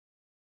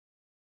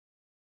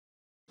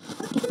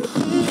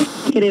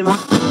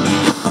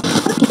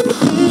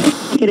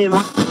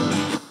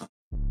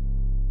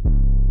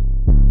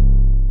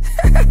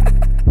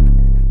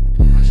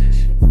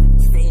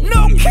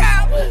No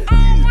cap.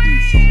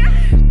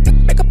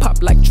 Make a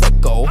pop like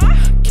Draco.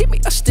 Keep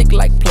me a stick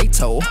like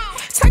Plato.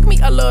 Take me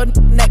a little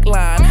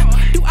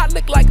neckline. Do I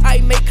look like I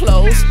make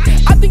clothes?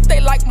 I think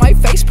they like my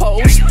face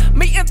pose.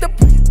 Me and the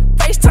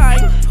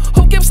FaceTime.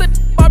 Who gives a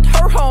about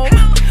her home?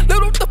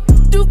 Little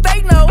do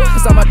they know?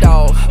 Cause I'm a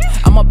dog,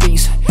 I'm a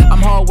beast, I'm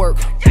hard work,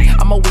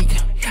 I'm a weak,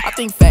 I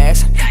think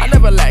fast, I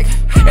never lack.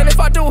 And if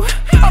I do,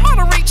 I'm out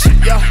of reach.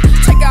 Yeah,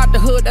 take out the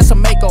hood, that's a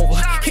makeover.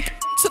 Kick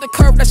to the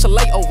curb, that's a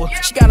layover.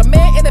 She got a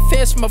man in the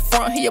fence from the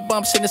front, he a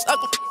bum, send this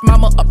ugly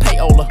mama a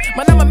payola.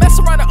 Man, I'ma mess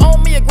around and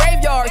own me a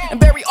graveyard and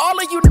bury all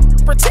of you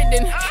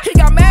pretending. He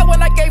got mad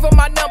when I gave him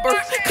my number,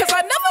 cause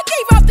I never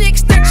gave out the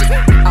extension.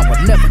 I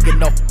would never get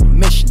no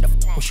permission.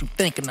 What you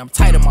thinking? I'm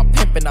tight on my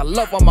pimpin'. I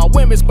love all my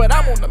women's, but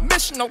I'm on a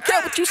mission. Don't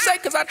care what you say,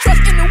 cause I trust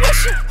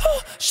intuition.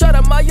 Shut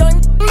up, my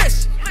young,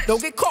 listen.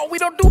 Don't get caught, we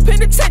don't do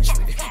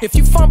penitentiary. If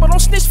you fumble, don't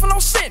snitch for no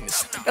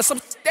sentence. That's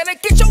some that'll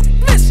get your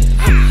listen.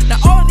 Now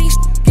all of these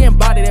getting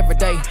bodied every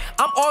day.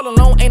 I'm all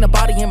alone, ain't a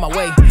body in my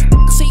way.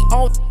 See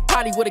on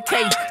potty with a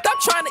K. Stop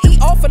trying to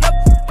eat off another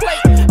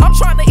plate. I'm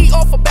trying to eat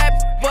off a bad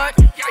butt.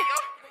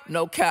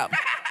 No cap.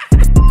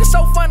 It's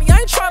so funny, I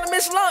ain't trying to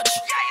miss lunch.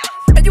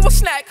 And you a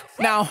snack.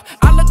 Now,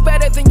 I look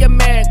better than your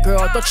man,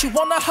 girl. Don't you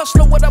wanna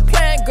hustle with a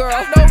plan,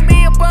 girl? No,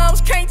 me and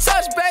bums can't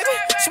touch, baby.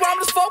 So I'm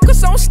just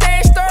focused on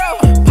staying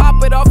stirred.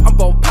 Pop it off, I'm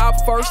gon' pop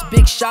first.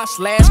 Big shots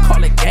last,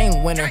 call it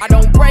game winner. I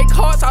don't break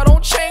hearts, I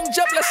don't change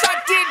up, let's